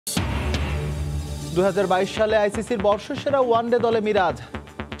2022 সালে আইসিসির বর্ষসেরা ওয়ানডে দলে মিরাজ।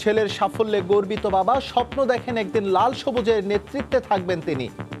 ছেলের সাফল্যে গর্বিত বাবা, স্বপ্ন দেখেন একদিন লাল সবুজের নেতৃত্বে থাকবেন তিনি।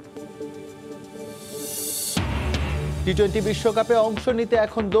 টি-20 বিশ্বকাপে অংশ নিতে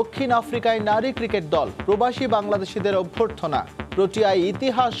এখন দক্ষিণ আফ্রিকায় নারী ক্রিকেট দল। প্রবাসী বাংলাদেশিদের অভ্যর্থনা, প্রোটিয়ায়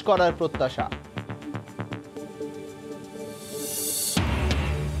ইতিহাস করার প্রত্যাশা।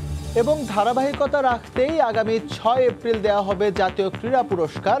 এবং ধারাবাহিকতা রাখতেই আগামী 6 এপ্রিল দেওয়া হবে জাতীয় ক্রীড়া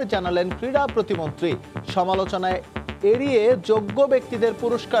পুরস্কার, জানালেন ক্রীড়া প্রতিমন্ত্রী। সমালোচনায় এড়িয়ে যোগ্য ব্যক্তিদের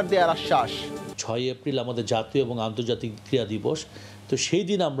পুরস্কার দেওয়ার আশ্বাস। 6 এপ্রিল আমাদের জাতীয় এবং আন্তর্জাতিক ক্রীড়া দিবস, তো সেই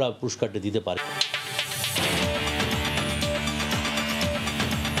দিন আমরা পুরস্কারটা দিতে পারি।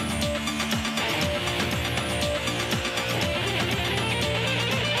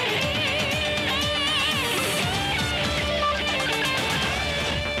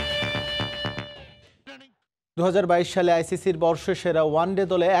 2022 সালে আইসিসির বর্ষসেরা ওয়ানডে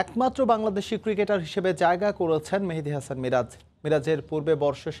দলে একমাত্র বাংলাদেশি ক্রিকেটার হিসেবে জায়গা করেছেন মেহেদী হাসান মিরাজ। মিরাজের পূর্বে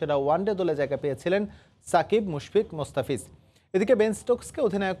বর্ষসেরা ওয়ানডে দলে জায়গা পেয়েছিলেন সাকিব, মুশফিক, মোস্তাফিজ। এদিকে বেন স্টোকসকে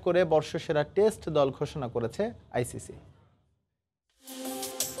অধিনায়ক করে বর্ষসেরা টেস্ট দল ঘোষণা করেছে আইসিসি।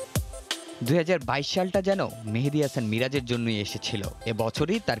 2022 সালটা যেন মেহেদী হাসান মিরাজের জন্যই এসেছিল।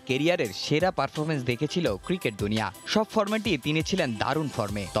 এবছরই তার কেরিয়ারের সেরা পারফরমেন্স দেখেছিল ক্রিকেট দুনিয়া। সব ফরম্যাটেই তিনি ছিলেন দারুণ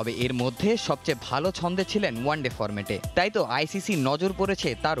ফর্মে, তবে এর মধ্যে সবচেয়ে ভালো ছন্দে ছিলেন ওয়ানডে ফরম্যাটে। তাই তো আইসিসি নজর পড়েছে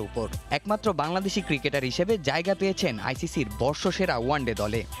তার উপর। একমাত্র বাংলাদেশি ক্রিকেটার হিসেবে জায়গা পেয়েছেন আইসিসির বর্ষসেরা ওয়ানডে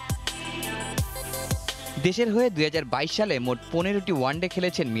দলে। দেশের হয়ে 2022 সালে মোট 15টি ওয়ানডে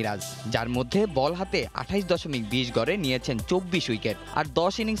খেলেছেন মিরাজ, যার মধ্যে বল হাতে 28.20 গড়ে নিয়েছেন 24 উইকেট, আর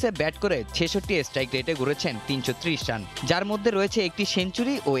 10 ইনিংসে ব্যাট করে 66 স্ট্রাইক রেটে গড়েছেন 330 রান, যার মধ্যে রয়েছে একটি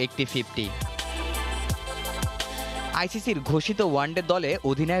সেঞ্চুরি ও একটি 50। আইসিসির ঘোষিত ওয়ানডে দলে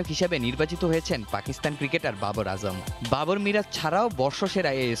অধিনায়ক হিসেবে নির্বাচিত হয়েছেন পাকিস্তান ক্রিকেটার বাবর আজম। বাবর মিরাজ ছাড়াও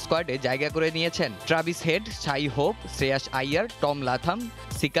বর্ষসেরা এই স্কোয়াডে জায়গা করে নিয়েছেন Travis head, Shai Hope, Shreyas Iyer, Tom Latham,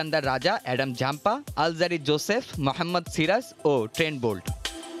 Sikandar রাজা, Adam Zampa, Alzarri Joseph, Mohammad Siraj ও ট্রেন্ট বোল্ট।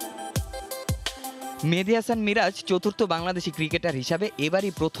 মেহেদী হাসান মিরাজ চতুর্থ বাংলাদেশি ক্রিকেটার হিসাবে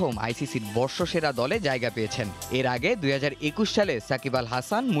এবারই প্রথম আইসিসির বর্ষসেরা দলে জায়গা পেয়েছেন। এর আগে 2021 সালে সাকিব আল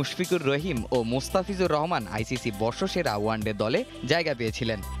হাসান, মুশফিকুর রহিম ও মোস্তাফিজুর রহমান আইসিসি বর্ষসেরা ওয়ানডে দলে জায়গা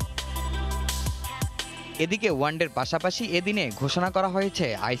পেয়েছিলেন। এদিকে ওয়ানডের পাশাপাশি এদিনে ঘোষণা করা হয়েছে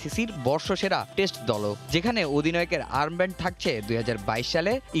আইসিসির বর্ষসেরা টেস্ট দলও, যেখানে অধিনায়কের আর্মব্যান্ড থাকছে 2022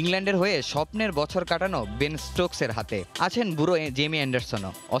 সালে ইংল্যান্ডের হয়ে স্বপ্নের বছর কাটানো বেন স্টোকসের হাতে। আছেন বুড়ো জেমি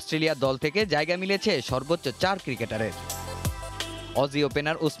অ্যান্ডারসনও। অস্ট্রেলিয়া দল থেকে জায়গা মিলেছে সর্বোচ্চ 4 ক্রিকেটারের। অজি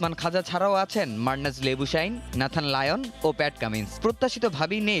ওপেনার উসমান খাজা ছাড়াও আছেন মার্নাজ লেবুশাইন, নাথান লায়ন ও প্যাট কামিন্স।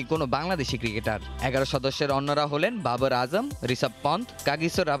 প্রত্যাশিতভাবেই নেই কোনো বাংলাদেশি ক্রিকেটার। 11 সদস্যের অন্যরা হলেন Babar Azam, Rishabh Pant,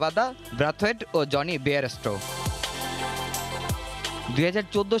 Kagiso Rabada, Brathwaite ও জনি বেয়ারস্টো।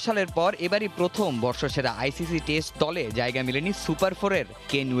 2014 সালের পর এবারই প্রথম বর্ষসেরা আইসিসি টেস্ট দলে জায়গা মেলেনি সুপার ফোরের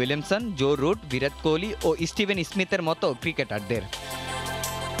Kane Williamson, Joe Root, Virat Kohli ও স্টিভেন স্মিথের মতো ক্রিকেটারদের।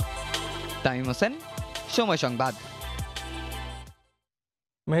 তামিম হোসেন, সময় সংবাদ।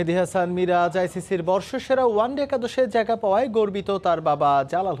 মেহেদী হাসান মিরাজ আইসিসির বর্ষসেরা ওয়ানডে একাদশে জায়গা পাওয়ায় গর্বিত তার বাবা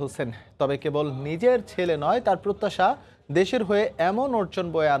জালাল হোসেন। তবে কেবল নিজের ছেলে নয়, তার প্রত্যাশা দেশের হয়ে এমন অর্জন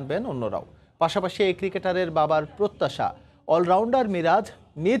বয়ে আনবেন অন্যরাও। পাশাপাশি এই ক্রিকেটারের বাবার প্রত্যাশা অলরাউন্ডার মিরাজ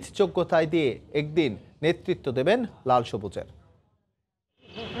নিজ যোগ্যতায় দিয়ে একদিন নেতৃত্ব দেবেন লাল সবুজের।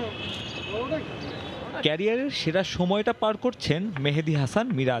 ক্যারিয়ারের সেরা সময়টা পার করছেন মেহেদী হাসান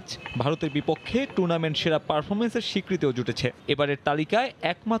মিরাজ। ভারতের বিপক্ষে টুর্নামেন্ট সেরা পারফরমেন্সের স্বীকৃতিও জুটেছে। এবারের তালিকায়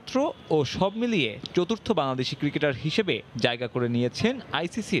একমাত্র ও সব মিলিয়ে চতুর্থ বাংলাদেশি ক্রিকেটার হিসেবে জায়গা করে নিয়েছেন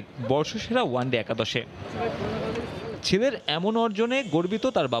আইসিসির বর্ষসেরা ওয়ানডে একাদশে। ছেলের এমন অর্জনে গর্বিত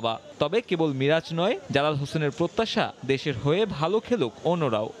তার বাবা। তবে কেবল মিরাজ নয়, জালাল হোসেনের প্রত্যাশা দেশের হয়ে ভালো খেলুক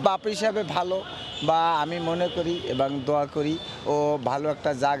অন্যরাও। বাপ হিসাবে ভালো, বা আমি মনে করি এবং দোয়া করি ও ভালো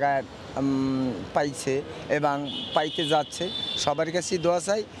একটা জায়গায় পাইছে এবং পাইতে যাচ্ছে। সবার কাছেই দোয়া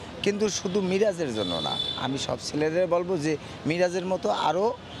চাই, কিন্তু শুধু মিরাজের জন্য না, আমি সব ছেলেদের বলবো যে মিরাজের মতো আরও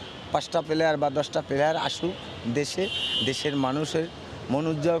 5টা প্লেয়ার বা 10টা প্লেয়ার আসুক দেশে, দেশের মানুষের মন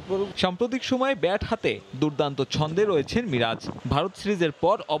উজ্জ্বল করুক। সাম্প্রতিক সময়ে ব্যাট হাতে দুর্দান্ত ছন্দে রয়েছেন মিরাজ। ভারত সিরিজের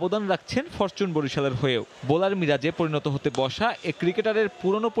পর অবদান রাখছেন ফরচুন বরিশালের হয়েও। বোলার মিরাজে পরিণত হতে বসা এ ক্রিকেটারের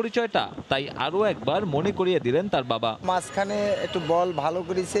পুরনো পরিচয়টা তাই আরও একবার মনে করিয়ে দিলেন তার বাবা। মাঝখানে একটু বল ভালো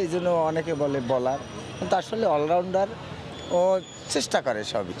করেছে, এই জন্য অনেকে বলে বলার, কিন্তু আসলে অলরাউন্ডার ও চেষ্টা করে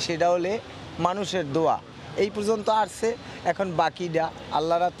সবই। সেটা হলে মানুষের দোয়া এই পর্যন্ত আসছে, এখন বাকিটা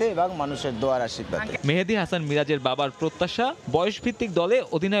আল্লাহর হাতে এবং মানুষের দোয়ার আশীর্বাদ। মেহেদী হাসান মিরাজের বাবার প্রত্যাশা, বয়সভিত্তিক দলে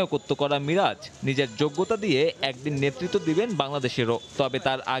অধিনায়কত্ব করা মিরাজ নিজের যোগ্যতা দিয়ে একদিন নেতৃত্ব দিবেন বাংলাদেশেরও। তবে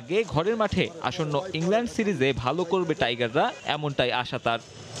তার আগে ঘরের মাঠে আসন্ন ইংল্যান্ড সিরিজে ভালো করবে টাইগাররা, এমনটাই আশা তার।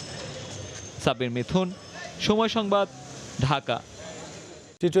 সাবির মিথুন, সময় সংবাদ, ঢাকা।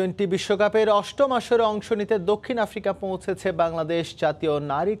 টি-20 বিশ্বকাপের অষ্টম আসরে অংশ নিতে দক্ষিণ আফ্রিকা পৌঁছেছে বাংলাদেশ জাতীয়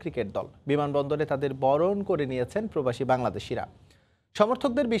নারী ক্রিকেট দল। বিমানবন্দরে তাদের বরণ করে নিয়েছেন প্রবাসী বাংলাদেশিরা।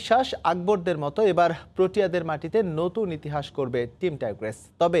 সমর্থকদের বিশ্বাস, আকবরদের মতো এবার প্রোটিয়াদের মাটিতে নতুন ইতিহাস করবে টিম টাইগ্রেস।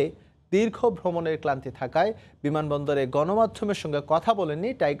 তবে দীর্ঘ ভ্রমণের ক্লান্তি থাকায় বিমানবন্দরে গণমাধ্যমের সঙ্গে কথা বলেননি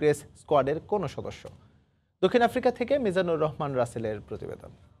টাইগ্রেস স্কোয়াডের কোনো সদস্য। দক্ষিণ আফ্রিকা থেকে মিজানুর রহমান রাসেলের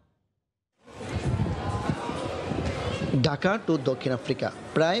প্রতিবেদন। ঢাকা টু দক্ষিণ আফ্রিকা,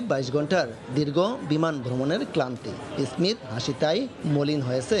 প্রায় 22 ঘন্টার দীর্ঘ বিমান ভ্রমণের ক্লান্তি স্মিথ হাসিতাই মলিন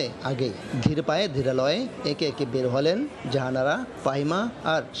হয়েছে আগেই। ধীর পায়ে ধীরালয়ে একে একে বের হলেন জাহানারা, ফাহিমা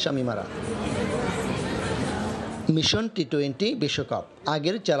আর শামিমারা। মিশন টি-20 বিশ্বকাপ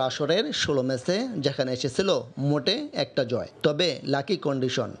আগের 4 আসরের 16 ম্যাচে যেখানে এসেছিল মোটে একটা জয়। তবে লাকি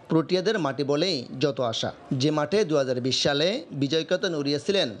কন্ডিশন, প্রোটিয়াদের মাটি বলেই যত আশা। যে মাঠে 2020 সালে বিজয় কেতন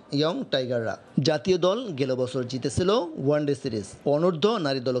উড়িয়েছিলেন ইয়ং টাইগাররা। জাতীয় দল গেল বছর জিতেছিল ওয়ানডে সিরিজ। অনূর্ধ্ব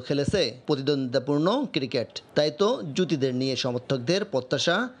নারী দলও খেলেছে প্রতিদ্বন্দ্বিতাপূর্ণ ক্রিকেট। তাই তো জুতিদের নিয়ে সমর্থকদের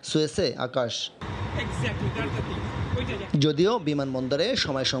প্রত্যাশা ছুঁয়েছে আকাশ। যদিও বিমানবন্দরে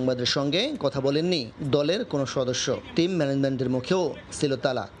সময় সংবাদের সঙ্গে কথা বলেননি দলের কোনো সদস্য। টিম ম্যানেজমেন্টের মুখেও ছিল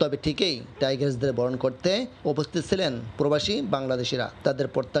তালা। তবে ঠিকই টাইগার্সদের বরণ করতে উপস্থিত ছিলেন প্রবাসী বাংলাদেশিরা। তাদের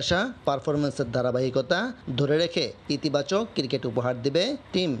প্রত্যাশা, পারফরমেন্সের ধারাবাহিকতা ধরে রেখে ইতিবাচক ক্রিকেট উপহার দিবে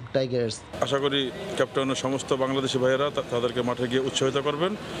টিম টাইগার্স। আশা করি ক্যাপ্টেনের সমস্ত বাংলাদেশি ভাইয়েরা তাদেরকে মাঠে গিয়ে উৎসাহিত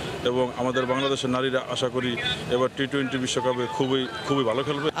করবেন এবং আমাদের বাংলাদেশের নারীরা আশা করি এবার টি-20 বিশ্বকাপে খুবই ভালো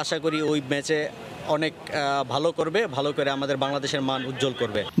খেলবে। আশা করি ওই ম্যাচে অনেক ভালো করবে, ভালো করে আমাদের বাংলাদেশের মান উজ্জ্বল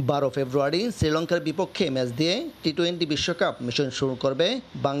করবে। 12 ফেব্রুয়ারি শ্রীলঙ্কার বিপক্ষে ম্যাচ দিয়ে টি-20 বিশ্বকাপ মিশন শুরু করবে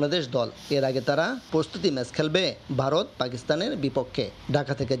বাংলাদেশ দল। এর আগে তারা প্রস্তুতি ম্যাচ খেলবে ভারত পাকিস্তানের বিপক্ষে।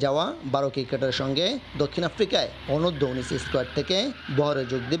 ঢাকা থেকে যাওয়া 12 ক্রিকেটারের সঙ্গে দক্ষিণ আফ্রিকায় অনূর্ধ্ব 19 স্কোয়াড থেকে বহরে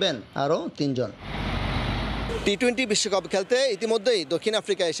যোগ দিবেন আরও 3 জন। টি-20 বিশ্বকাপ খেলতে ইতিমধ্যেই দক্ষিণ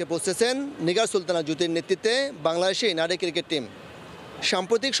আফ্রিকায় এসে পৌঁছেছেন নিগার সুলতানা জ্যোতির নেতৃত্বে বাংলাদেশি নারী ক্রিকেট টিম।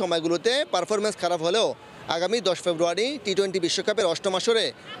 সাম্প্রতিক সময়গুলোতে পারফরমেন্স খারাপ হলেও আগামী 10 ফেব্রুয়ারি টি-20 বিশ্বকাপের অষ্টম আসরে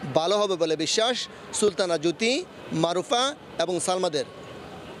ভালো হবে বলে বিশ্বাস সুলতানা জ্যোতি, মারুফা এবং সালমাদের।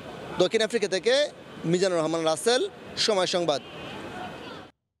 দক্ষিণ আফ্রিকা থেকে মিজানুর রহমান রাসেল, সময় সংবাদ।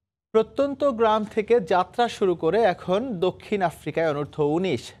 প্রত্যন্ত গ্রাম থেকে যাত্রা শুরু করে এখন দক্ষিণ আফ্রিকায় অনূর্ধ্ব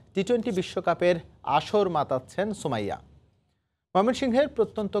 19 টি-20 বিশ্বকাপের আসর মাতাচ্ছেন সুমাইয়া। ময়মনসিংহের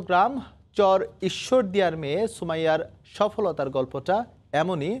প্রত্যন্ত গ্রাম চর ঈশ্বরদিয়ার মেয়ে সুমাইয়ার সফলতার গল্পটা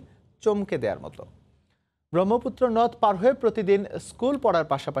এমনই চমকে দেওয়ার মতো। ব্রহ্মপুত্র নদ পার হয়ে প্রতিদিন স্কুল পড়ার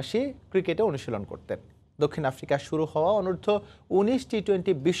পাশাপাশি ক্রিকেটে অনুশীলন করতেন। দক্ষিণ আফ্রিকা শুরু হওয়া অনূর্ধ্ব 19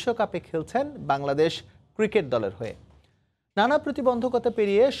 টি-20 বিশ্বকাপে খেলছেন বাংলাদেশ ক্রিকেট দলের হয়ে। নানা প্রতিবন্ধকতা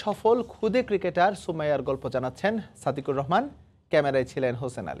পেরিয়ে সফল খুদে ক্রিকেটার সুমাইয়ার গল্প জানাচ্ছেন সাদিকুর রহমান, ক্যামেরায় ছিলেন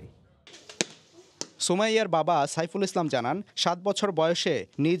হোসেন আলী। সুমাইয়ার বাবা সাইফুল ইসলাম জানান, 7 বছর বয়সে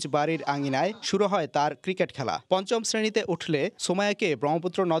নিজ বাড়ির আঙিনায় শুরু হয় তার ক্রিকেট খেলা। 5ম শ্রেণীতে উঠলে সুমাইয়াকে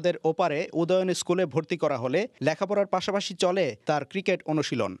ব্রহ্মপুত্র নদের ওপারে উদয়ন স্কুলে ভর্তি করা হলে লেখাপড়ার পাশাপাশি চলে তার ক্রিকেট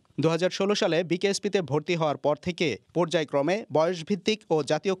অনুশীলন। 2016 সালে বিকেএসপিতে ভর্তি হওয়ার পর থেকে পর্যায়ক্রমে বয়সভিত্তিক ও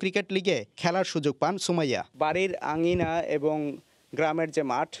জাতীয় ক্রিকেট লিগে খেলার সুযোগ পান সুমাইয়া। বাড়ির আঙিনা এবং গ্রামের যে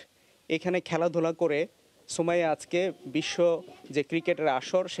মাঠ, এখানে খেলাধুলা করে সুমাইয়া আজকে বিশ্ব যে ক্রিকেটের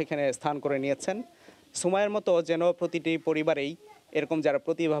আসর সেখানে স্থান করে নিয়েছেন। সুমাইয়ার মতো যেন প্রতিটি পরিবারেই এরকম যারা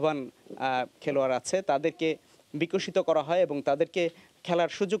প্রতিভাবান খেলোয়াড় আছে তাদেরকে বিকশিত করা হয় এবং তাদেরকে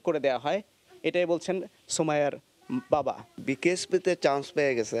খেলার সুযোগ করে দেওয়া হয়, এটাই বলছেন সুমাইয়ার বাবা। বিকেএসপিতে চান্স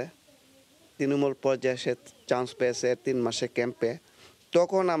পেয়ে গেছে, তৃণমূল পর্যায়ে সে চান্স পেয়েছে 3 মাসে ক্যাম্পে।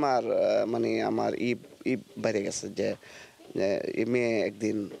 তখন আমার আমার বেড়ে গেছে যে মেয়ে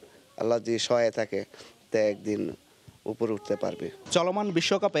একদিন আল্লাহ যদি সহায় থাকে তা একদিন উপরে উঠতে পারবে। চলমান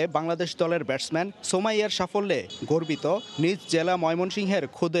বিশ্বকাপে বাংলাদেশ দলের ব্যাটসম্যান সুমাইয়ার সাফল্যে গর্বিত নিজ জেলা ময়মনসিংহের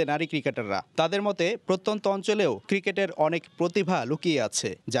খুদে নারী ক্রিকেটাররা। তাদের মতে প্রত্যন্ত অঞ্চলেও ক্রিকেটের অনেক প্রতিভা লুকিয়ে আছে,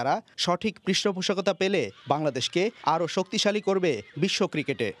 যারা সঠিক পৃষ্ঠপোষকতা পেলে বাংলাদেশকে আরও শক্তিশালী করবে বিশ্ব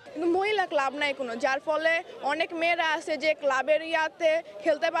ক্রিকেটে। মহিলা ক্লাব নাই কোনো, যার ফলে অনেক মেয়েরা আছে যে ক্লাবের ইয়াতে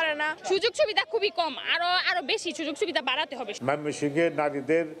খেলতে পারে না। সুযোগ সুবিধা খুবই কম, আরো বেশি সুযোগ সুবিধা বাড়াতে হবে। ময়মনসিংহের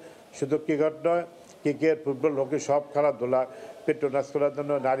নারীদের শুধু ক্রিকেট নয়, ক্রিকেট, ফুটবল, হকি সব খেলাধুলা পেট্রোনাস করার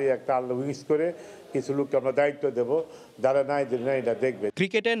জন্য নারী একটা উইস করে কিছু লোককে আমরা দায়িত্ব দেব, যারা নারীরা দেখবে।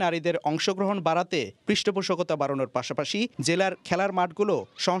 ক্রিকেটে নারীদের অংশগ্রহণ বাড়াতে পৃষ্ঠপোষকতা বাড়ানোর পাশাপাশি জেলার খেলার মাঠগুলো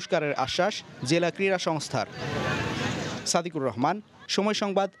সংস্কারের আশ্বাস জেলা ক্রীড়া সংস্থার। সাদিকুর রহমান, সময়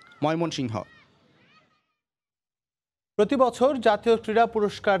সংবাদ, ময়মনসিংহ। প্রতি বছর জাতীয় ক্রীড়া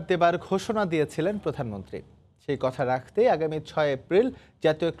পুরস্কার দেবার ঘোষণা দিয়েছিলেন প্রধানমন্ত্রী। সেই কথা রাখতে আগামী 6 এপ্রিল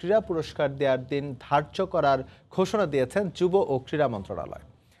জাতীয় ক্রীড়া পুরস্কার দেওয়ার দিন ধার্য করার ঘোষণা দিয়েছেন যুব ও ক্রীড়া মন্ত্রণালয়।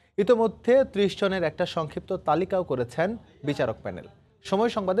 ইতোমধ্যে 30 জনের একটা সংক্ষিপ্ত তালিকাও করেছেন বিচারক প্যানেল।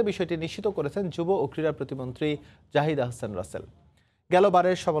 সময় সংবাদে বিষয়টি নিশ্চিত করেছেন যুব ও ক্রীড়া প্রতিমন্ত্রী জাহিদ আহসান রাসেল।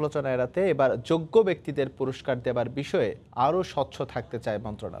 গেলবারের সমালোচনা এড়াতে এবার যোগ্য ব্যক্তিদের পুরস্কার দেবার বিষয়ে আরও স্বচ্ছ থাকতে চায়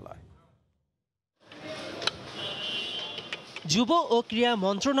মন্ত্রণালয়। যুব ও ক্রীড়া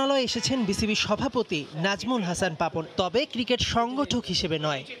মন্ত্রণালয়ে এসেছেন বিসিবি সভাপতি নাজমুল হাসান পাপন, তবে ক্রিকেট সংগঠক হিসেবে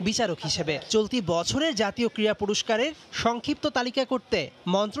নয়, বিচারক হিসেবে। চলতি বছরের জাতীয় ক্রীড়া পুরস্কারের সংক্ষিপ্ত তালিকা করতে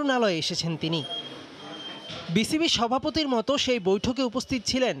মন্ত্রণালয়ে এসেছেন তিনি। বিসিবি সভাপতির মতো সেই বৈঠকে উপস্থিত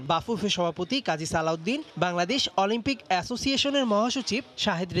ছিলেন বাফুফে সভাপতি কাজী সালাউদ্দিন, বাংলাদেশ অলিম্পিক অ্যাসোসিয়েশনের মহাসচিব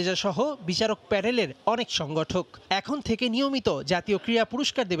শাহেদ রেজা সহ বিচারক প্যানেলের অনেক সংগঠক। এখন থেকে নিয়মিত জাতীয় ক্রীড়া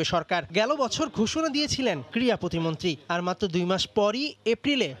পুরস্কার দেবে সরকার। গেল বছর ঘোষণা দিয়েছিলেন ক্রীড়া প্রতিমন্ত্রী, আর মাত্র 2 মাস পরই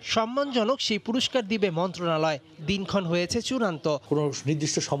এপ্রিলে সম্মানজনক সেই পুরস্কার দিবে মন্ত্রণালয়। দিনক্ষণ হয়েছে চূড়ান্ত। কোনো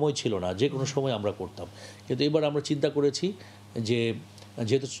নির্দিষ্ট সময় ছিল না, যে কোনো সময় আমরা করতাম, কিন্তু এবার আমরা চিন্তা করেছি যে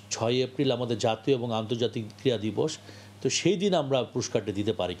যেহেতু 6 এপ্রিল আমাদের জাতীয় এবং আন্তর্জাতিক ক্রীড়া দিবস, তো সেই দিন আমরা পুরস্কারটা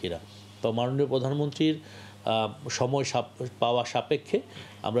দিতে পারি কিনা। তো মাননীয় প্রধানমন্ত্রীর সময় পাওয়া সাপেক্ষে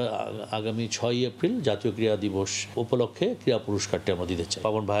আমরা আগামী 6 এপ্রিল জাতীয় ক্রীড়া দিবস উপলক্ষে ক্রীড়া পুরস্কারটি আমরা দিতে চাই।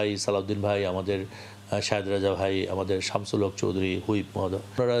 পাবন ভাই, সালাউদ্দিন ভাই, আমাদের শাহেদ রাজা ভাই, আমাদের শামসুল হক চৌধুরী, হুইপ মহোদয়,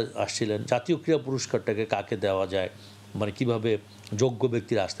 ওনারা আসছিলেন। জাতীয় ক্রীড়া পুরস্কারটাকে কাকে দেওয়া যায়, মানে কিভাবে যোগ্য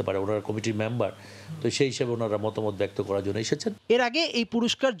ব্যক্তিরা আসতে পারে, ওনারা কমিটির মেম্বার, তো সেই হিসেবে ওনারা মতামত ব্যক্ত করার জন্য এসেছেন। এর আগে এই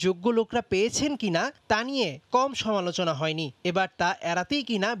পুরস্কার যোগ্য লোকরা পেয়েছেন কিনা তা নিয়ে কম সমালোচনা হয়নি। এবার তা এড়াতেই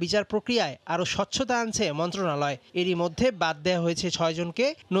কিনা বিচার প্রক্রিয়ায় আরও স্বচ্ছতা আনছে মন্ত্রণালয়। এরই মধ্যে বাদ দেওয়া হয়েছে 6 জনকে,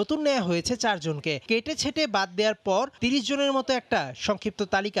 নতুন নেওয়া হয়েছে 4 জনকে। কেটে ছেটে বাদ দেওয়ার পর 30 জনের মতো একটা সংক্ষিপ্ত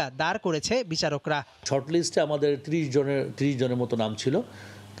তালিকা দাঁড় করেছে বিচারকরা। শর্টলিস্টে আমাদের 30 জনের মতো নাম ছিল,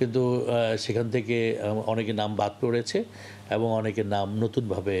 কিন্তু সেখান থেকে অনেকের নাম বাদ পড়েছে এবং অনেকের নাম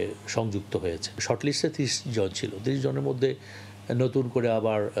নতুনভাবে সংযুক্ত হয়েছে। শর্টলিস্টে 30 জন ছিল, 30 জনের মধ্যে নতুন করে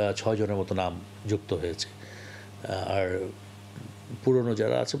আবার 6 জনের মতো নাম যুক্ত হয়েছে, আর পুরনো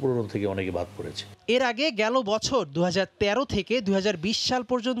যারা আছে পুরনো থেকে অনেকে বাদ পড়েছে। এর আগে গেল বছর 2013 থেকে 2020 সাল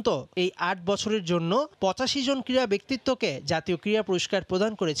পর্যন্ত এই 8 বছরের জন্য 85 জন ক্রীড়া ব্যক্তিত্বকে জাতীয় ক্রীড়া পুরস্কার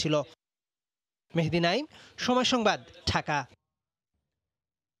প্রদান করেছিল। মেহেদি নাইম, সময় সংবাদ, ঢাকা।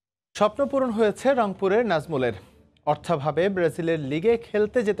 স্বপ্ন পূরণ হয়েছে রংপুরের নাজমুলের। অর্থাভাবে ব্রাজিলের লিগে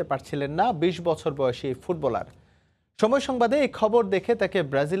খেলতে যেতে পারছিলেন না 20 বছর বয়সী ফুটবলার। সময় সংবাদে এই খবর দেখে তাকে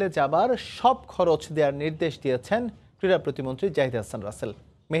ব্রাজিলে যাবার সব খরচ দেওয়ার নির্দেশ দিয়েছেন ক্রীড়া প্রতিমন্ত্রী জাহিদ হাসান রাসেল।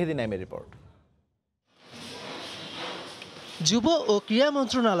 মেহেদি নাইমের রিপোর্ট। যুব ও ক্রীড়া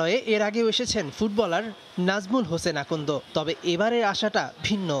মন্ত্রণালয়ে এর আগেও এসেছেন ফুটবলার নাজমুল হোসেন আকন্দ, তবে এবারের আশাটা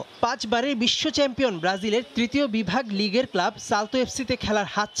ভিন্ন। 5 বারের বিশ্ব চ্যাম্পিয়ন ব্রাজিলের 3য় বিভাগ লিগের ক্লাব সালতো এফসিতে খেলার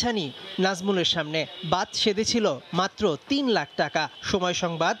হাতছানি নাজমুলের সামনে। বাদ সেধেছিল মাত্র 3 লাখ টাকা। সময়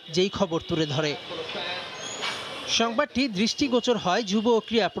সংবাদ যেই খবর তুলে ধরে, সংবাদটি দৃষ্টিগোচর হয় যুব ও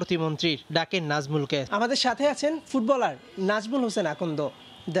ক্রীড়া প্রতিমন্ত্রীর। ডাকেন নাজমুলকে। আমাদের সাথে আছেন ফুটবলার নাজমুল হোসেন আকন্দ,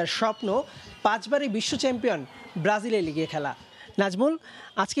 যার স্বপ্ন 5 বারের বিশ্ব চ্যাম্পিয়ন ব্রাজিলের লিগে খেলা। নাজমুল,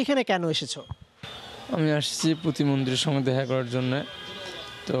 আজকে এখানে কেন এসেছো? আমি আসছি প্রতিমন্ত্রীর সঙ্গে দেখা করার জন্য।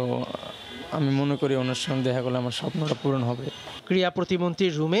 তো আমি মনে করি ওনার সঙ্গে দেখা করলে আমার স্বপ্নটা পূরণ হবে। ক্রীড়া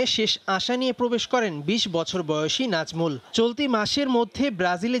প্রতিমন্ত্রীর রুমে শেষ আশা নিয়ে প্রবেশ করেন 20 বছর বয়সী নাজমুল। চলতি মাসের মধ্যে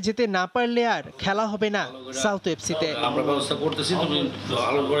ব্রাজিলে যেতে না পারলে আর খেলা হবে না সাউথ এফসিতে। আমরা ব্যবস্থা করতেছি, তুমি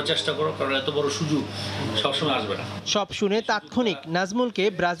ভালো করে চেষ্টা করো, কারণ এত বড় সুযোগ সবসময় আসবে না। সব শুনে তাৎক্ষণিক নাজমুলকে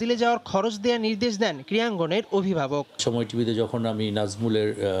ব্রাজিলে যাওয়ার খরচ দেওয়ার নির্দেশ দেন ক্রীড়াঙ্গনের অভিভাবক। সময় টিভিতে যখন আমি নাজমুলের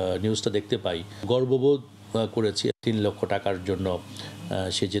নিউজটা দেখতে পাই, গর্ববোধ করেছি। 3 লক্ষ টাকার জন্য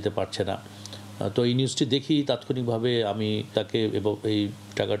সে যেতে পারছে না। তো এই নিউজটি দেখি তাৎক্ষণিকভাবে আমি তাকে এই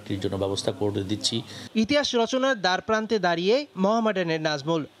টাকাটির জন্য ব্যবস্থা করে দিচ্ছি। ইতিহাস রচনার দ্বার প্রান্তে দাঁড়িয়ে মোহামেডানের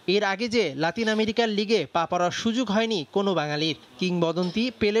নাজমুল। এর আগে যে লাতিন আমেরিকার লিগে পা পড়ার সুযোগ হয়নি কোনো বাঙালির। কিংবদন্তি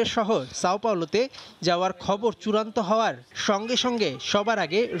পেলের শহর সাও পাওলোতে যাওয়ার খবর চূড়ান্ত হওয়ার সঙ্গে সঙ্গে সবার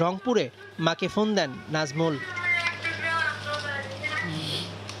আগে রংপুরে মাকে ফোন দেন নাজমুল।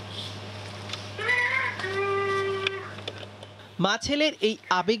 মা ছেলের এই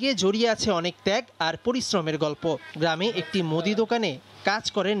আবেগে জড়িয়ে আছে অনেক ত্যাগ আর পরিশ্রমের গল্প। গ্রামে একটি মুদি দোকানে কাজ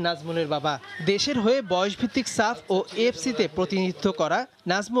করেন নাজমুলের বাবা। দেশের হয়ে বয়সভিত্তিক সাফ ও এএফসিতে প্রতিনিধিত্ব করা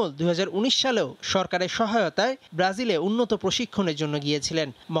নাজমুল 2019 সালেও সরকারের সহায়তায় ব্রাজিলে উন্নত প্রশিক্ষণের জন্য গিয়েছিলেন।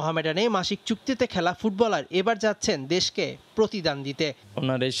 মোহামেডানে মাসিক চুক্তিতে খেলা ফুটবলার এবার যাচ্ছেন দেশকে প্রতিদান দিতে।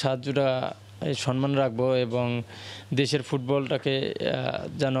 ওনার এই সাহায্যটা সম্মান রাখবো এবং দেশের ফুটবলটাকে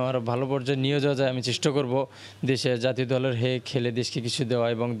যেন আরও ভালো পর্যায়ে নিয়ে যাওয়া যায় আমি চেষ্টা করব দেশের জাতীয় দলের হয়ে খেলে দেশকে কিছু দেওয়া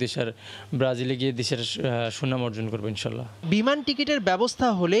এবং দেশের ব্রাজিলে গিয়ে দেশের সুনাম অর্জন করবো ইনশাল্লাহ। বিমান টিকিটের ব্যবস্থা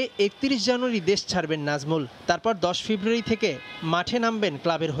হলে 31 জানুয়ারি দেশ ছাড়বেন নাজমুল। তারপর 10 ফেব্রুয়ারি থেকে মাঠে নামবেন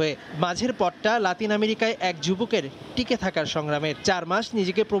ক্লাবের হয়ে। মাঝের পথটা লাতিন আমেরিকায় এক যুবকের টিকে থাকার সংগ্রামের। 4 মাস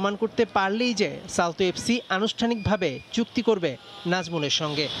নিজেকে প্রমাণ করতে পারলেই যে সালতো এফসি আনুষ্ঠানিকভাবে চুক্তি করবে নাজমুলের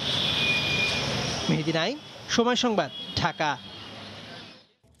সঙ্গে। মেহেদী নাইম, সময় সংবাদ, ঢাকা।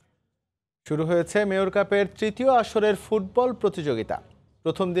 শুরু হয়েছে মেয়র কাপের তৃতীয় আসরের ফুটবল প্রতিযোগিতা।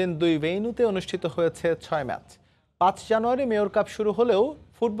 প্রথম দিন 2 ভেন্যুতে অনুষ্ঠিত হয়েছে 6 ম্যাচ। 5 জানুয়ারি মেয়র কাপ শুরু হলেও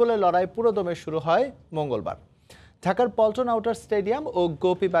ফুটবলের লড়াই পুরোদমে শুরু হয় মঙ্গলবার। ঢাকার পল্টন আউটার স্টেডিয়াম ও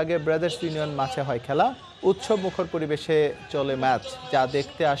গোপীবাগে ব্রাদার্স ইউনিয়ন মাঠে হয় খেলা। উৎসব মুখর পরিবেশে চলে ম্যাচ, যা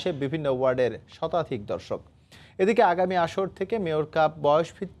দেখতে আসে বিভিন্ন ওয়ার্ডের শতাধিক দর্শক। এদিকে আগামী আসর থেকে মেয়র কাপ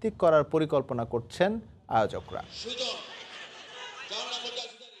বয়সভিত্তিক করার পরিকল্পনা করছেন আয়োজকরা।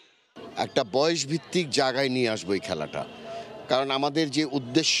 একটা বয়সভিত্তিক জায়গায় নিয়ে আসবো এই খেলাটা, কারণ আমাদের যে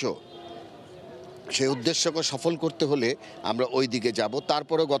উদ্দেশ্য সেই উদ্দেশ্যকে সফল করতে হলে আমরা ওই দিকে যাব।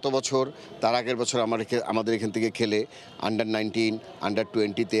 তারপরে গত বছর, তার আগের বছর আমাদের এখান থেকে খেলে আন্ডার-19,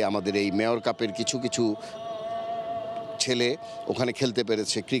 আন্ডার-20-তে আমাদের এই মেয়র কাপের কিছু কিছু ছেলে ওখানে খেলতে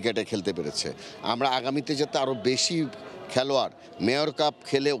পেরেছে, ক্রিকেটে খেলতে পেরেছে। আমরা আগামীতে যাতে আরও বেশি খেলোয়াড় মেয়র কাপ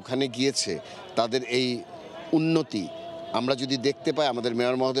খেলে ওখানে গিয়েছে, তাদের এই উন্নতি আমরা যদি দেখতে পাই, আমাদের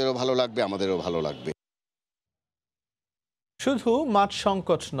মেয়র মহোদয়েরও ভালো লাগবে, আমাদেরও ভালো লাগবে। শুধু মাঠ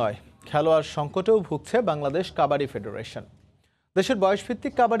সংকট নয়, খেলোয়াড় সংকটেও ভুগছে বাংলাদেশ কাবাডি ফেডারেশন। দেশের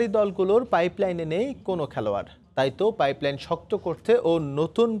বয়সভিত্তিক কাবাডি দলগুলোর পাইপলাইনে নেই কোনো খেলোয়াড়। তাই তো পাইপলাইন শক্ত করতে ও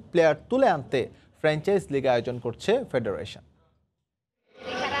নতুন প্লেয়ার তুলে আনতে ফ্র্যাঞ্চাইজ লিগ আয়োজন করছে ফেডারেশন।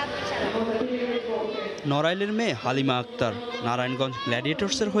 নড়াইলের মেয়ে হালিমা আক্তার নারায়ণগঞ্জ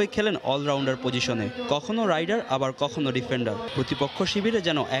গ্ল্যাডিয়েটর্সের হয়ে খেলেন অলরাউন্ডার পজিশনে, কখনো রাইডার আবার কখনো ডিফেন্ডার। প্রতিপক্ষ শিবিরে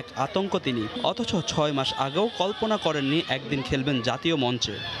যেন এক আতঙ্ক তিনি, অথচ 6 মাস আগেও কল্পনা করেননি একদিন খেলবেন জাতীয়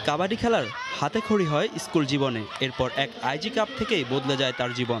মঞ্চে। কাবাডি খেলার হাতেখড়ি হয় স্কুল জীবনে, এরপর এক আইজি কাপ থেকেই বদলে যায়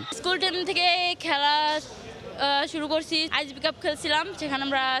তার জীবন। স্কুল টাইম থেকে খেলা শুরু করছি, আইজি কাপ খেলছিলাম, সেখানে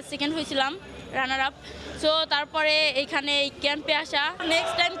আমরা সেকেন্ড হয়েছিলাম, রানার আপ। সো তারপরে এইখানে এই ক্যাম্পে আসা,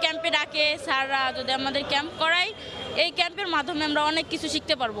 নেক্সট টাইম ক্যাম্পে ডাকে স্যাররা, যদি আমাদের ক্যাম্প করায়, এই ক্যাম্পের মাধ্যমে আমরা অনেক কিছু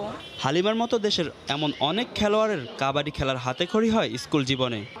শিখতে পারবো। হালিমার মতো দেশের এমন অনেক খেলোয়াড়ের কাবাডি খেলার হাতেখড়ি হয় স্কুল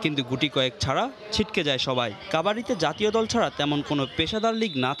জীবনে, কিন্তু গুটি কয়েক ছাড়া ছিটকে যায় সবাই। কাবাডিতে জাতীয় দল ছাড়া তেমন কোনো পেশাদার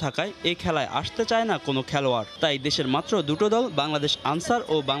লিগ না থাকায় এই খেলায় আসতে চায় না কোনো খেলোয়াড়। তাই দেশের মাত্র 2টো দল, বাংলাদেশ আনসার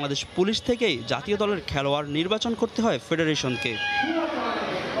ও বাংলাদেশ পুলিশ থেকেই জাতীয় দলের খেলোয়াড় নির্বাচন করতে হয় ফেডারেশনকে।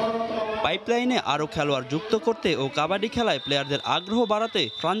 পাইপলাইনে আরও খেলোয়াড় যুক্ত করতে ও কাবাডি খেলায় প্লেয়ারদের আগ্রহ বাড়াতে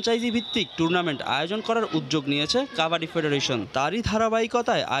ফ্র্যাঞ্চাইজি ভিত্তিক টুর্নামেন্ট আয়োজন করার উদ্যোগ নিয়েছে কাবাডি ফেডারেশন। তারই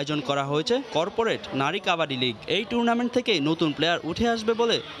ধারাবাহিকতায় আয়োজন করা হয়েছে কর্পোরেট নারী কাবাডি লিগ। এই টুর্নামেন্ট থেকেই নতুন প্লেয়ার উঠে আসবে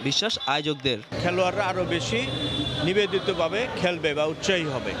বলে বিশ্বাস আয়োজকদের। খেলোয়াড়রা আরও বেশি নিবেদিতভাবে খেলবে বা উৎসাহী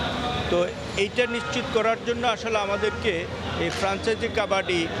হবে। তো এইটা নিশ্চিত করার জন্য আসলে আমাদেরকে এই ফ্র্যাঞ্চাইজি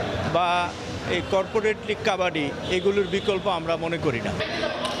কাবাডি বা এই কর্পোরেট লিগ কাবাডি, এগুলোর বিকল্প আমরা মনে করি না।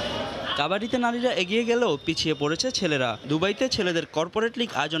 কাবাডিতে নারীরা এগিয়ে গেলেও পিছিয়ে পড়েছে ছেলেরা। দুবাইতে ছেলেদের কর্পোরেট লিগ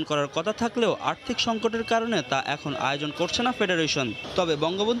আয়োজন করার কথা থাকলেও আর্থিক সংকটের কারণে তা এখন আয়োজন করছে না ফেডারেশন। তবে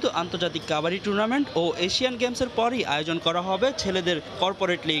বঙ্গবন্ধু আন্তর্জাতিক কাবাডি টুর্নামেন্ট ও এশিয়ান গেমসের পরই আয়োজন করা হবে ছেলেদের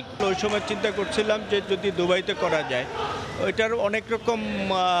কর্পোরেট লিগ। ওই সময় চিন্তা করছিলাম যে যদি দুবাইতে করা যায়, ওইটার অনেক রকম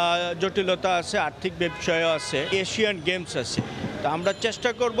জটিলতা আছে, আর্থিক বিষয় আছে, এশিয়ান গেমস আছে। তা আমরা চেষ্টা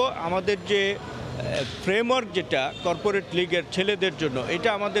করব আমাদের যে ফ্রেমওয়ার্ক, যেটা কর্পোরেট লিগের ছেলেদের জন্য, এটা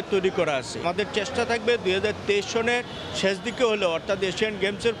আমাদের তৈরি করা আছে। আমাদের চেষ্টা থাকবে 2023 সনের শেষ দিকে হলো, অর্থাৎ এশিয়ান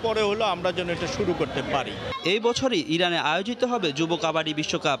গেমসের পরে হলো, আমরা যেন এটা শুরু করতে পারি। এই বছরই ইরানে আয়োজিত হবে যুব কাবাডি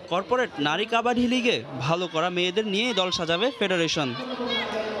বিশ্বকাপ। কর্পোরেট নারী কাবাডি লিগে ভালো করা মেয়েদের নিয়ে দল সাজাবে ফেডারেশন।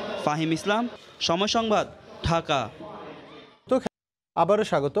 ফাহিম ইসলাম, সময় সংবাদ, ঢাকা। তো আবারও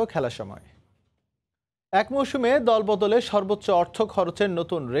স্বাগত খেলার সময়। এক মৌসুমে দল বদলে সর্বোচ্চ অর্থ খরচের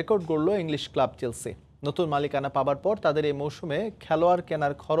নতুন রেকর্ড গড়ল ইংলিশ ক্লাব চেলসি। নতুন মালিকানা পাবার পর তাদের এই মৌসুমে খেলোয়াড়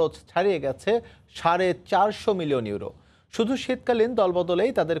কেনার খরচ ছাড়িয়ে গেছে 450 মিলিয়ন ইউরো। শুধু শীতকালীন দল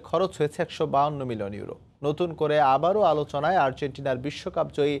বদলেই তাদের খরচ হয়েছে 152 মিলিয়ন ইউরো। নতুন করে আবারও আলোচনায় আর্জেন্টিনার বিশ্বকাপ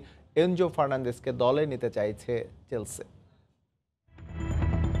জয়ী এনজো ফার্নান্দেসকে দলে নিতে চাইছে চেলসি।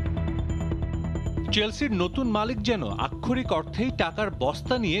 চেলসির নতুন মালিক যেন আক্ষরিক অর্থেই টাকার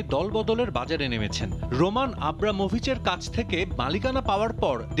বস্তা নিয়ে দলবদলের বাজারে নেমেছেন। রোমান আব্রামোভিচের কাছ থেকে মালিকানা পাওয়ার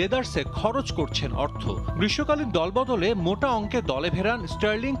পর দেদারসে খরচ করছেন অর্থ। গ্রীষ্মকালীন দলবদলে মোটা অঙ্কে দলে ফেরান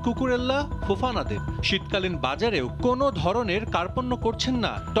স্টার্লিং, কুকুরেল্লা, ফোফানাদের। শীতকালীন বাজারেও কোনো ধরনের কার্পণ্য করছেন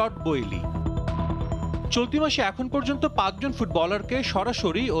না টড বয়েলি। চলতি মাসে এখন পর্যন্ত 5 জন ফুটবলারকে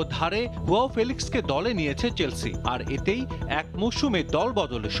সরাসরি ও ধারে হুয়াও ফেলিক্সকে দলে নিয়েছে চেলসি, আর এতেই এক মৌসুমে দল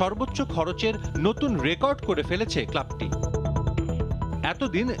বদলে সর্বোচ্চ খরচের নতুন রেকর্ড করে ফেলেছে ক্লাবটি।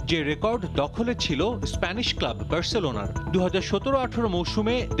 এতদিন যে রেকর্ড দখলে ছিল স্প্যানিশ ক্লাব বার্সেলোনার। 2017-18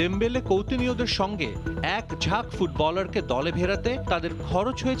 মৌসুমে দেমবেলে কৌতিনীয়দের সঙ্গে এক ঝাঁক ফুটবলারকে দলে ভেড়াতে তাদের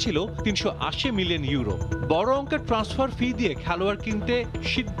খরচ হয়েছিল 380 মিলিয়ন ইউরো। বড় অঙ্কের ট্রান্সফার ফি দিয়ে খেলোয়াড় কিনতে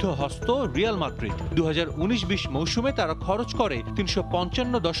সিদ্ধ হস্ত রিয়াল মাদ্রিদ। 2019-20 মৌসুমে তারা খরচ করে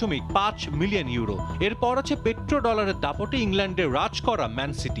 355.5 মিলিয়ন ইউরো। এরপর আছে পেট্রো ডলারের দাপটে ইংল্যান্ডে রাজ করা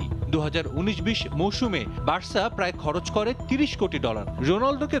ম্যান সিটি। 2019-20 মৌসুমে বার্সা প্রায় খরচ করে 30 কোটি ডলার।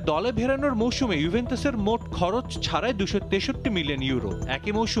 রোনালদোকে দলে ভেড়ানোর মৌসুমে ইউভেন্টাসের মোট খরচ ছাড়াই 263 মিলিয়ন ইউরো।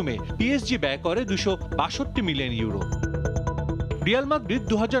 একই মৌসুমে পিএসজি ব্যয় করে 262 মিলিয়ন ইউরো। রিয়াল মাদ্রিদ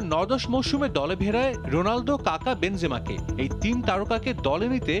 2009-10 মৌসুমে দলে ভেড়ায় রোনালদো, কাকা, বেনজেমাকে। এই 3 তারকাকে দলে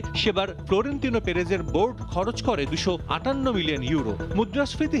নিতে সেবার ফ্লোরেন্তিনো পেরেজের বোর্ড খরচ করে 258 মিলিয়ন ইউরো।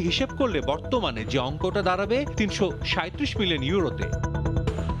 মুদ্রাস্ফীতি হিসেব করলে বর্তমানে যে অঙ্কটা দাঁড়াবে 337 মিলিয়ন ইউরোতে।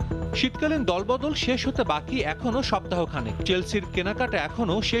 শীতকালীন দলবদল শেষ হতে বাকি এখনো সপ্তাহখানেক। চেলসির কেনাকাটা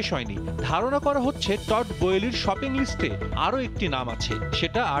এখনো শেষ হয়নি। ধারণা করা হচ্ছে টড বোয়েলির শপিং লিস্টে আরও একটি নাম আছে,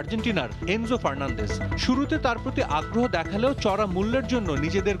 সেটা আর্জেন্টিনার এনজো ফার্নান্দেজ। শুরুতে তার প্রতি আগ্রহ দেখালেও চড়া মূল্যের জন্য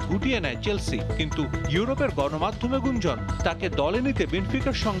নিজেদের গুটিয়ে নেয় চেলসি, কিন্তু ইউরোপের গণমাধ্যমে গুঞ্জন তাকে দলে নিতে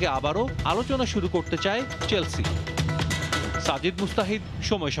বেনফিকার সঙ্গে আবারও আলোচনা শুরু করতে চায় চেলসি। সাজিদ মুস্তাহিদ,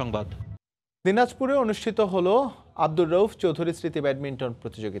 সময় সংবাদ। দিনাজপুরে অনুষ্ঠিত হলো আব্দুর রউফ চৌধুরী স্মৃতি ব্যাডমিন্টন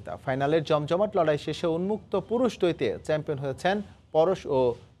প্রতিযোগিতা। ফাইনালের জমজমাট লড়াই শেষে উন্মুক্ত পুরুষ দ্বৈতে চ্যাম্পিয়ন হয়েছেন পরশ ও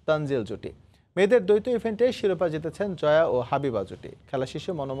তানজিল জুটি। মেয়েদের দ্বৈত ইভেন্টে শিরোপা জিতেছেন জয়া ও হাবিবা জুটি। খেলা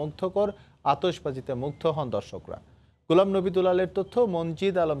শেষে মনোমুগ্ধকর আতশবাজিতে মুগ্ধ হন দর্শকরা। গোলাম নবী দুলালের তথ্য,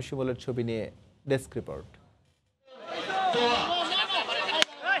 মনজিদ আলম শিমুলের ছবি নিয়ে ডেস্ক রিপোর্ট।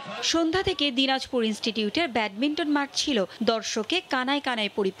 সন্ধ্যা থেকে দিনাজপুর ইনস্টিটিউটের ব্যাডমিন্টন মাঠ ছিল দর্শকে কানায়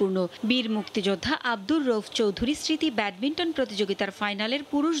কানায় পরিপূর্ণ। বীর মুক্তিযোদ্ধা আব্দুর রউফ চৌধুরী স্মৃতি ব্যাডমিন্টন প্রতিযোগিতার ফাইনালের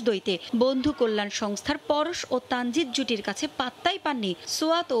পুরুষ দ্বৈতে বন্ধু কল্যাণ সংস্থার পরশ ও তানজিদ জুটির কাছে পাত্তাই পাননি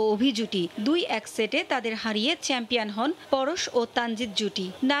সোয়াত ও অভি জুটি। 2-1 সেটে তাদের হারিয়ে চ্যাম্পিয়ন হন পরশ ও তানজিদ জুটি।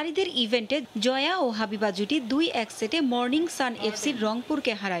 নারীদের ইভেন্টে জয়া ও হাবিবা জুটি 2-1 সেটে মর্নিং সান এফসির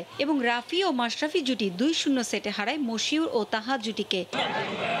রংপুরকে হারায় এবং রাফি ও মাশরাফি জুটি 2-0 সেটে হারায় মশিউর ও তাহা জুটিকে।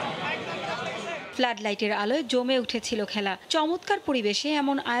 ফ্লাডলাইটের আলোয় জমে উঠেছিল খেলা। চমৎকার পরিবেশে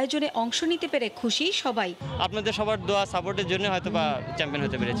এমন আয়োজনে অংশ নিতে পেরে খুশি সবাই। আপনাদের সবার দোয়া সাপোর্টের জন্য হয়তোবা চ্যাম্পিয়ন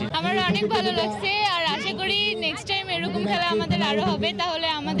হতে পেরেছি। আমার অনেক ভালো লাগছে, আর আশা করি নেক্সট টাইম এরকম খেলা আমাদের আরো হবে, তাহলে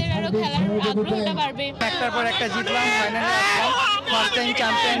আমাদের আরো খেলার আগ্রহটা বাড়বে। একটার পর একটা জিতলাম, ফাইনালে ফার্স্ট টাইম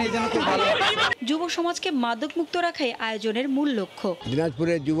চ্যাম্পিয়ন, এজন্য খুব ভালো। যুব সমাজকে মাদক মুক্ত রাখাই আয়োজনের মূল লক্ষ্য।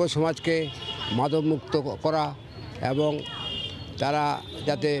 দিনাজপুরের যুব সমাজকে মাদক মুক্ত করা এবং তারা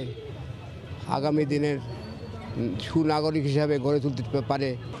যাতে আগামী দিনের সুনাগরিক হিসাবে গড়ে তুলতে পারে।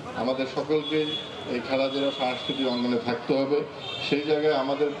 আমাদের সকলকে এই খেলাধুলা সাংস্কৃতিক অঙ্গনে থাকতে হবে। সেই জায়গায়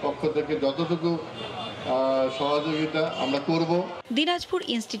আমাদের পক্ষ থেকে যতটুকু সহযোগিতা আমরা করব। দিনাজপুর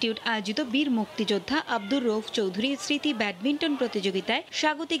ইনস্টিটিউট আয়োজিত বীর মুক্তিযোদ্ধা আব্দুর রউফ চৌধুরী স্মৃতি ব্যাডমিন্টন প্রতিযোগিতায়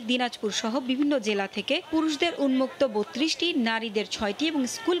স্বাগতিক দিনাজপুর সহ বিভিন্ন জেলা থেকে পুরুষদের উন্মুক্ত 32টি, নারীদের 6টি এবং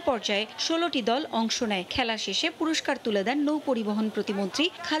স্কুল পর্যায়ে 16টি দল অংশ নেয়। খেলা শেষে পুরস্কার তুলে দেন নৌ পরিবহন প্রতিমন্ত্রী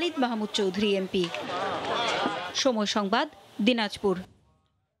খালিদ মাহমুদ চৌধুরী এমপি। সময় সংবাদ, দিনাজপুর।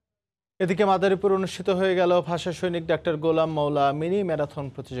 এদিকে মাদারীপুর অনুষ্ঠিত হয়ে গেল ভাষা সৈনিক ডাক্তার গোলাম মওলা মিনি ম্যারাথন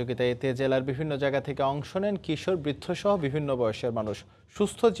প্রতিযোগিতা। এতে জেলার বিভিন্ন জায়গা থেকে অংশ নেন কিশোর, বৃদ্ধ সহ বিভিন্ন বয়সের মানুষ।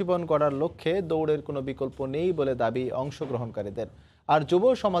 সুস্থ জীবন গড়ার লক্ষ্যে দৌড়ের কোনো বিকল্প নেই বলে দাবি অংশগ্রহণকারীদের। আর যুব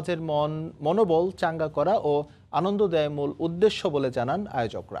সমাজের মনোবল চাঙ্গা করা ও আনন্দ দেয় মূল উদ্দেশ্য বলে জানান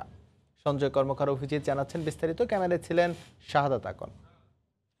আয়োজকরা। সঞ্জয় কর্মকার অভিজিৎ জানাচ্ছেন বিস্তারিত। ক্যামেরায় ছিলেন শাহাদাত আকন।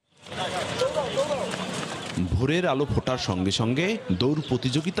 ভোরের আলো ফোটার সঙ্গে সঙ্গে দৌড়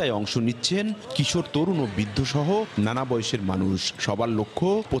প্রতিযোগিতায় অংশ নিচ্ছেন কিশোর, তরুণ ও বৃদ্ধ সহ নানা বয়সের মানুষ। সবার লক্ষ্য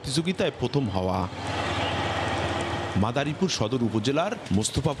প্রতিযোগিতায় প্রথম হওয়া। মাদারীপুর সদর উপজেলার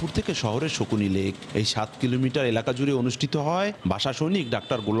মোস্তফাপুর থেকে শহরের শকুনি লেক, এই 7 কিলোমিটার এলাকা জুড়ে অনুষ্ঠিত হয় ভাষা সৈনিক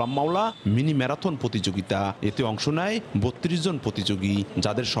ডাক্তার গোলাম মাওলা মিনি ম্যারাথন প্রতিযোগিতা। এতে অংশ নেয় 32 জন প্রতিযোগী,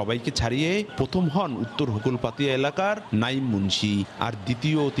 যাদের সবাইকে ছাড়িয়ে প্রথম হন উত্তর হুকুলপাতিয়া এলাকার নাইম মুন্সি। আর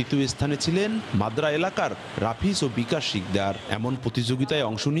দ্বিতীয় ও তৃতীয় স্থানে ছিলেন মাদ্রা এলাকার রাফিস ও বিকাশ শিকদার। এমন প্রতিযোগিতায়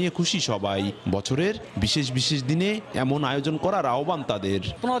অংশ নিয়ে খুশি সবাই। বছরের বিশেষ বিশেষ দিনে এমন আয়োজন করার আহ্বান তাদের।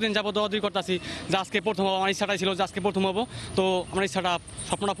 15 দিন যাবত দৌড়াদৌড়ি করতেছি, যে আজকে প্রথম আমার ইচ্ছাটাই ছিল যে আজকে প্রথম হবো, তো আমার ইচ্ছাটা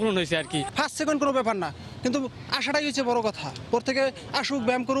স্বপ্নটা পূরণ হয়েছে আর কি। ফার্স্ট সেকেন্ড কোনো ব্যাপার না, কিন্তু আশাটাই হচ্ছে বড় কথা। প্রত্যেকে আসুক,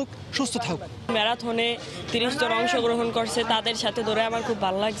 ব্যায়াম করুক, সুস্থ থাকুক। ম্যারাথনে 30 জন অংশগ্রহণ করছে, তাদের সাথে দৌড়ে আমার খুব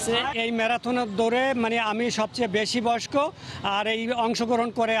ভালো লাগছে। এই ম্যারাথনের দৌড়ে মানে আমি সবচেয়ে বেশি বয়স্ক, আর এই অংশগ্রহণ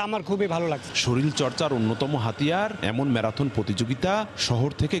করে আমার খুবই ভালো লাগছে। শরীর চর্চার অন্যতম হাতিয়ার এমন ম্যারাথন প্রতিযোগিতা শহর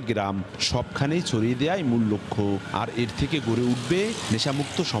থেকে গ্রাম সবখানেই ছড়িয়ে দেওয়াই মূল লক্ষ্য। আর এর থেকে গড়ে উঠবে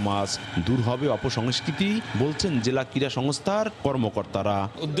নেশামুক্ত সমাজ, দূর হবে অপসংস্কৃতি, বলছেন জেলা ক্রীড়া সংস্থার কর্মকর্তারা।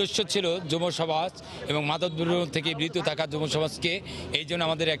 উদ্দেশ্য ছিল যুব সমাজ এবং মাদকদ্রব্য থেকে বিরত থাকা যুব সমাজকে, এই জন্য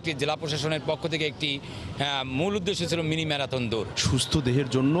আমাদের একটি জেলা প্রশাসনের পক্ষ থেকে একটি মূল উদ্দেশ্য ছিল মিনি ম্যারাথন দৌড়। সুস্থ দেহের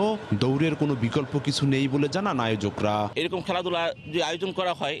জন্য দৌড়ের কোনো বিকল্প কিছু নেই বলে জানান আয়োজকরা। এরকম খেলাধুলা যে আয়োজন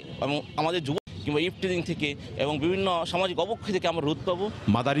করা হয় এবং আমাদের যুব কিংবা ইফটিজিং থেকে এবং বিভিন্ন সামাজিক অবক্ষয় থেকে আমরা রোধ পাবো।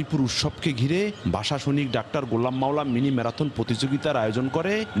 মাদারীপুর উৎসবকে ঘিরে ভাষা সৈনিক ডাক্তার গোলাম মাওলা মিনি ম্যারাথন প্রতিযোগিতার আয়োজন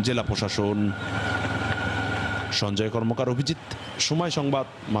করে জেলা প্রশাসন। সঞ্জয় কর্মকার, অভিজিৎ, সময় সংবাদ,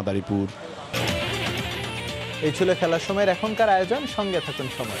 মাদারীপুর। এই ছিল খেলার সময়ের এখনকার আয়োজন। সঙ্গে থাকুন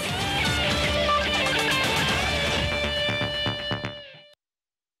সময়।